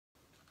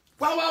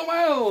Well, well,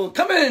 well,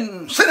 come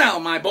in. Sit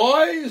down, my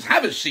boys.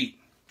 Have a seat.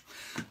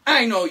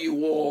 I know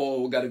you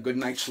all got a good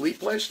night's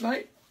sleep last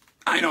night.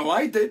 I know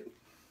I did.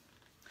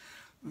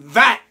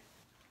 That,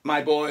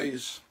 my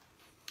boys,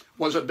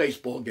 was a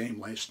baseball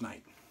game last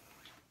night.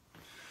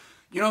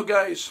 You know,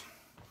 guys,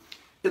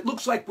 it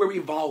looks like we're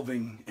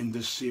evolving in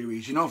this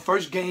series. You know,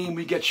 first game,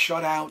 we get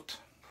shut out.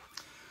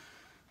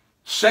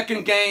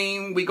 Second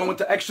game, we go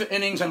into extra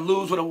innings and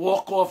lose with a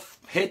walk-off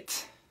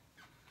hit.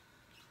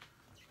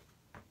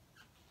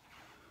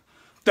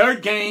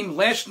 Third game,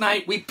 last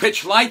night, we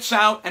pitch lights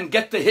out and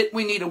get the hit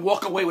we need and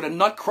walk away with a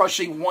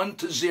nut-crushing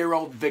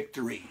 1-0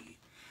 victory.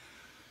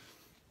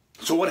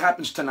 So what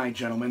happens tonight,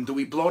 gentlemen? Do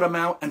we blow them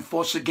out and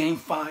force a game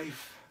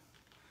 5?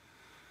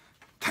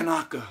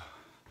 Tanaka,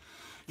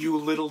 you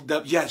little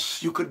devil.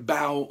 Yes, you could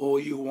bow all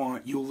you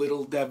want. You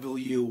little devil,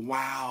 you.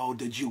 Wow,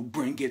 did you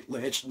bring it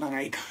last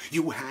night?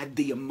 You had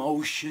the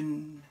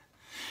emotion.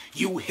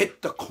 You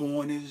hit the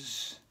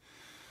corners.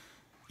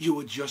 You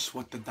were just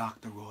what the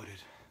doctor ordered.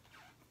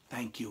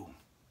 Thank you,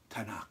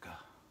 Tanaka.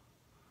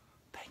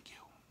 Thank you.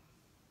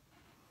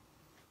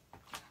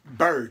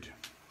 Bird,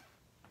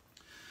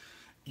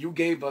 you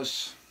gave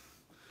us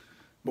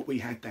what we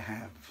had to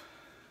have.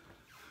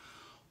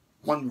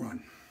 1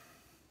 run.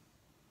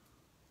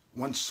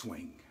 1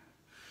 swing.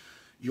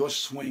 Your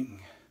swing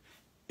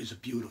is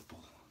beautiful,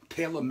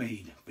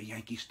 tailor-made for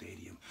Yankee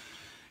Stadium.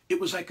 It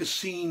was like a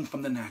scene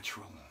from The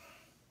Natural.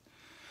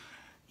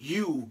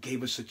 You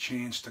gave us a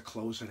chance to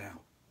close it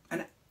out.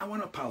 And I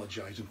want to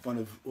apologize in front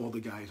of all the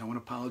guys. I want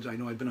to apologize. I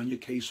know I've been on your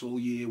case all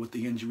year with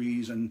the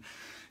injuries and,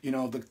 you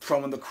know,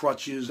 throwing the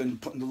crutches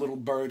and putting the little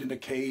bird in the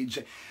cage.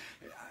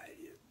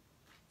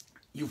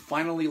 You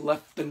finally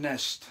left the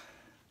nest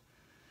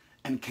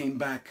and came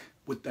back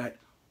with that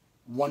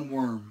 1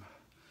 worm.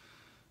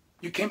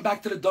 You came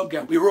back to the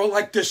dugout. We were all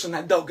like this in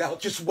that dugout,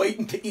 just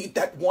waiting to eat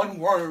that 1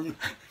 worm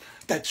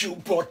that you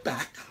brought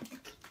back.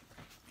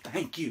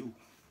 Thank you.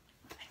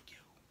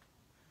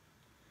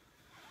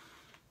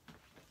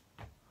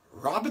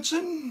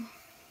 Robertson,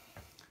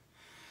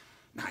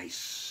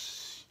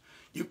 nice.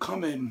 You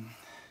come in,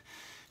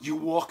 you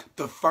walk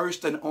the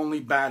first and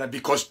only batter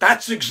because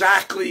that's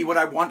exactly what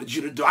I wanted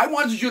you to do. I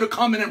wanted you to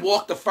come in and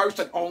walk the first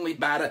and only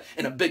batter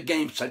in a big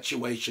game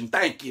situation.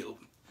 Thank you.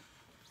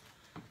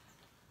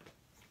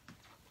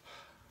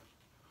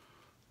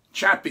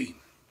 Chappie,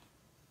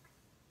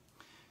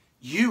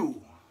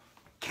 you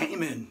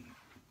came in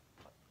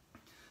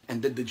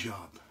and did the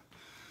job.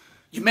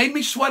 You made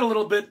me sweat a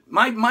little bit.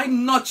 My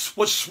nuts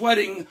was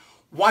sweating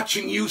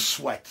watching you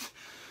sweat.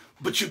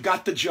 But you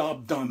got the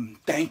job done.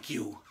 Thank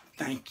you.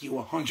 Thank you.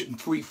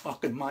 103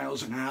 fucking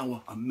miles an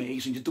hour.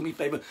 Amazing. Just do me a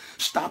favor.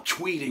 Stop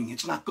tweeting.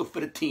 It's not good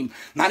for the team.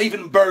 Not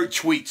even Bird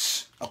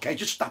tweets. Okay?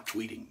 Just stop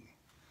tweeting.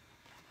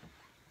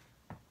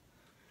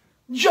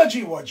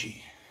 Judgy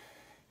Wudgy.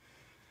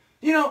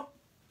 You know,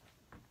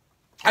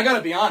 I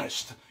gotta be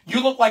honest.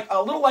 You look like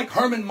a little like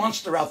Herman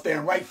Munster out there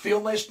in right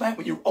field last night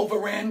when you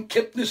overran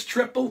Kipnis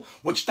triple,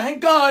 which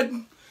thank God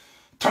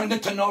turned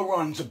into no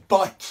runs.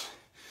 But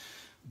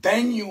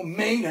then you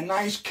made a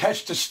nice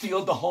catch to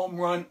steal the home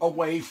run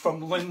away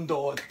from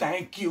Lindor.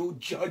 Thank you,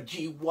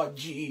 Judgy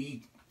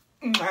Wudgy.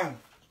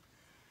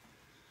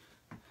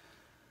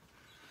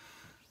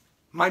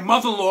 My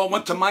mother-in-law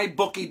went to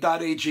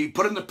MYBookie.ag,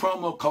 put in the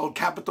promo code,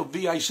 capital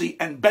VIC,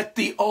 and bet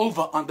the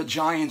over on the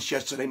Giants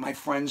yesterday, my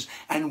friends,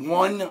 and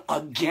won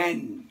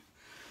again.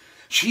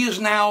 She is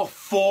now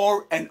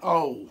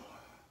 4-0.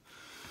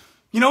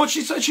 You know what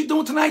she says she's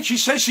doing tonight? She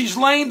says she's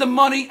laying the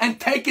money and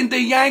taking the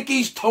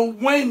Yankees to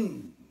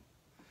win.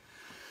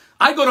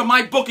 I go to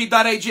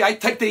MYBookie.ag, I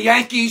take the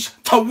Yankees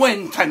to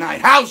win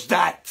tonight. How's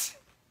that?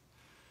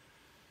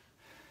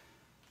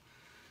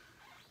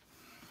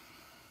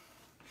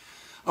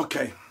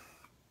 Okay,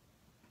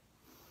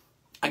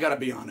 I gotta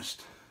be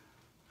honest.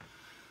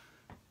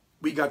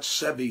 We got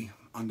Sevy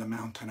on the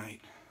mound tonight.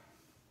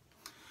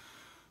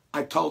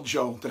 I told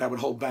Joe that I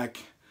would hold back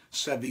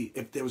Sevy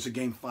if there was a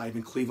game 5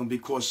 in Cleveland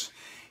because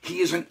he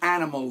is an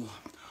animal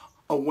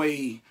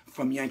away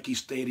from Yankee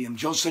Stadium.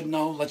 Joe said,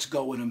 no, let's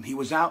go with him. He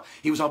was out.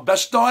 He was our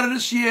best starter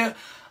this year.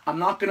 I'm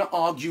not going to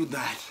argue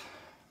that.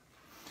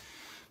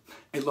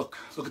 Hey, look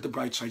at the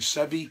bright side.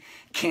 Sevy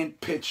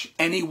can't pitch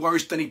any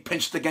worse than he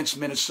pitched against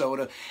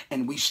Minnesota,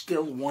 and we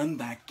still won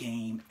that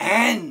game.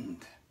 And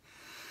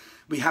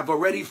we have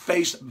already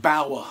faced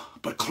Bauer,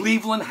 but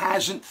Cleveland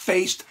hasn't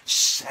faced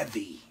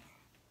Sevy.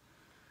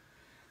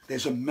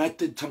 There's a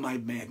method to my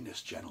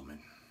madness, gentlemen.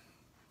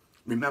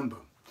 Remember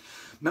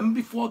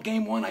before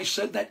game 1 I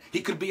said that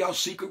he could be our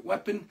secret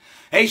weapon?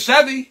 Hey,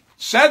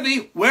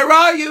 Sevy, where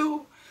are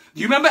you? Do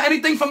you remember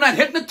anything from that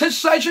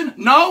hypnotist session?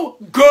 No?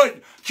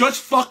 Good.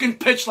 Just fucking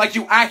pitch like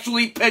you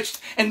actually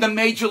pitched in the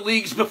major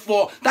leagues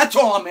before. That's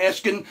all I'm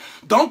asking.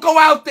 Don't go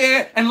out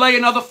there and lay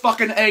another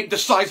fucking egg the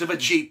size of a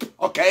Jeep,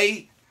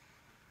 okay?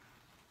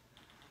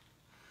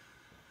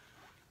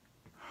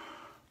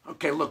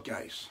 Okay, look,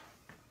 guys.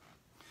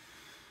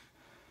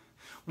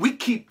 We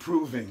keep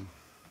proving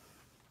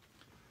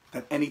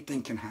that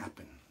anything can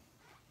happen.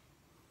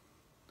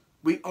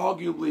 We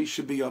arguably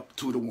should be up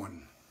 2-1.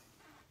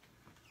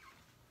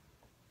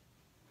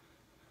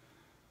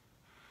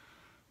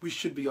 We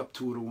should be up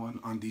 2-1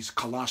 on these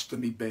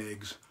colostomy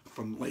bags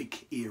from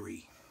Lake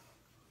Erie.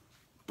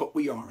 But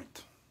we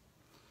aren't.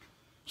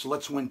 So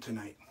let's win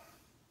tonight.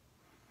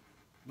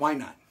 Why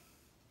not?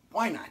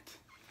 Why not?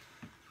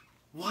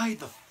 Why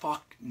the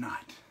fuck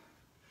not?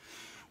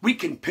 We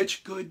can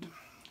pitch good.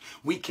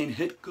 We can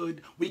hit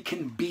good. We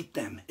can beat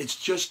them. It's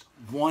just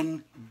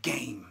one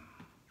game.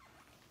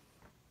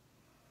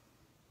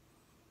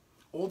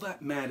 All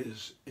that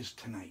matters is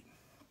tonight.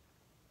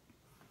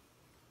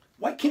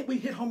 Why can't we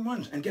hit home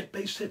runs and get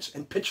base hits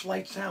and pitch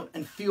lights out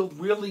and feel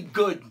really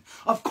good?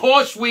 Of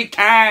course we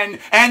can,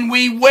 and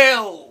we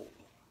will.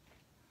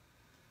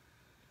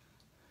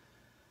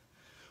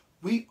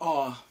 We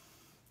are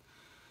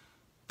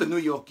the New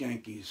York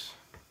Yankees.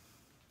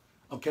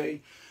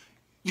 Okay?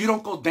 You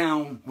don't go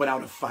down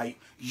without a fight.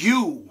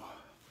 You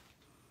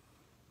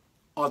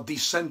are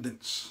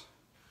descendants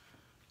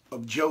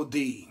of Joe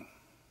D.,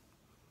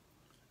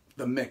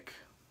 the Mick,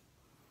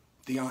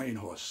 the Iron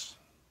Horse,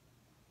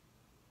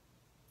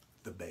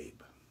 the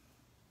Babe.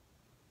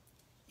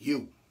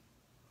 You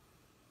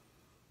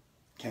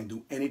can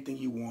do anything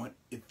you want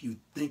if you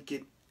think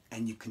it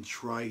and you can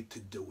try to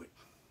do it.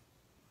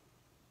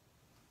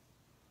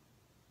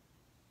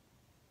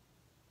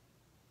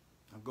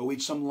 Now go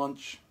eat some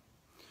lunch,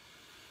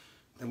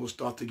 then we'll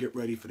start to get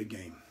ready for the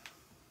game.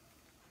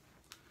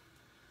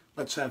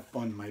 Let's have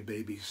fun, my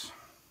babies.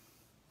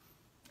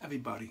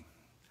 Everybody,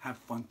 have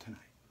fun tonight.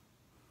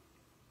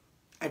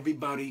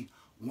 Everybody,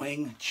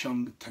 Wang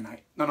Chung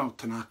tonight. No,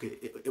 Tanaka,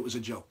 it was a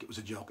joke. It was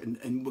a joke.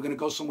 And we're going to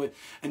go somewhere.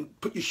 And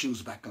put your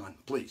shoes back on,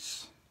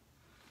 please.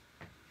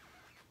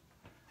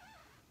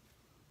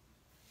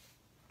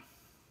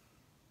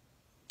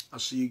 I'll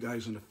see you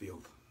guys in the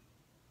field.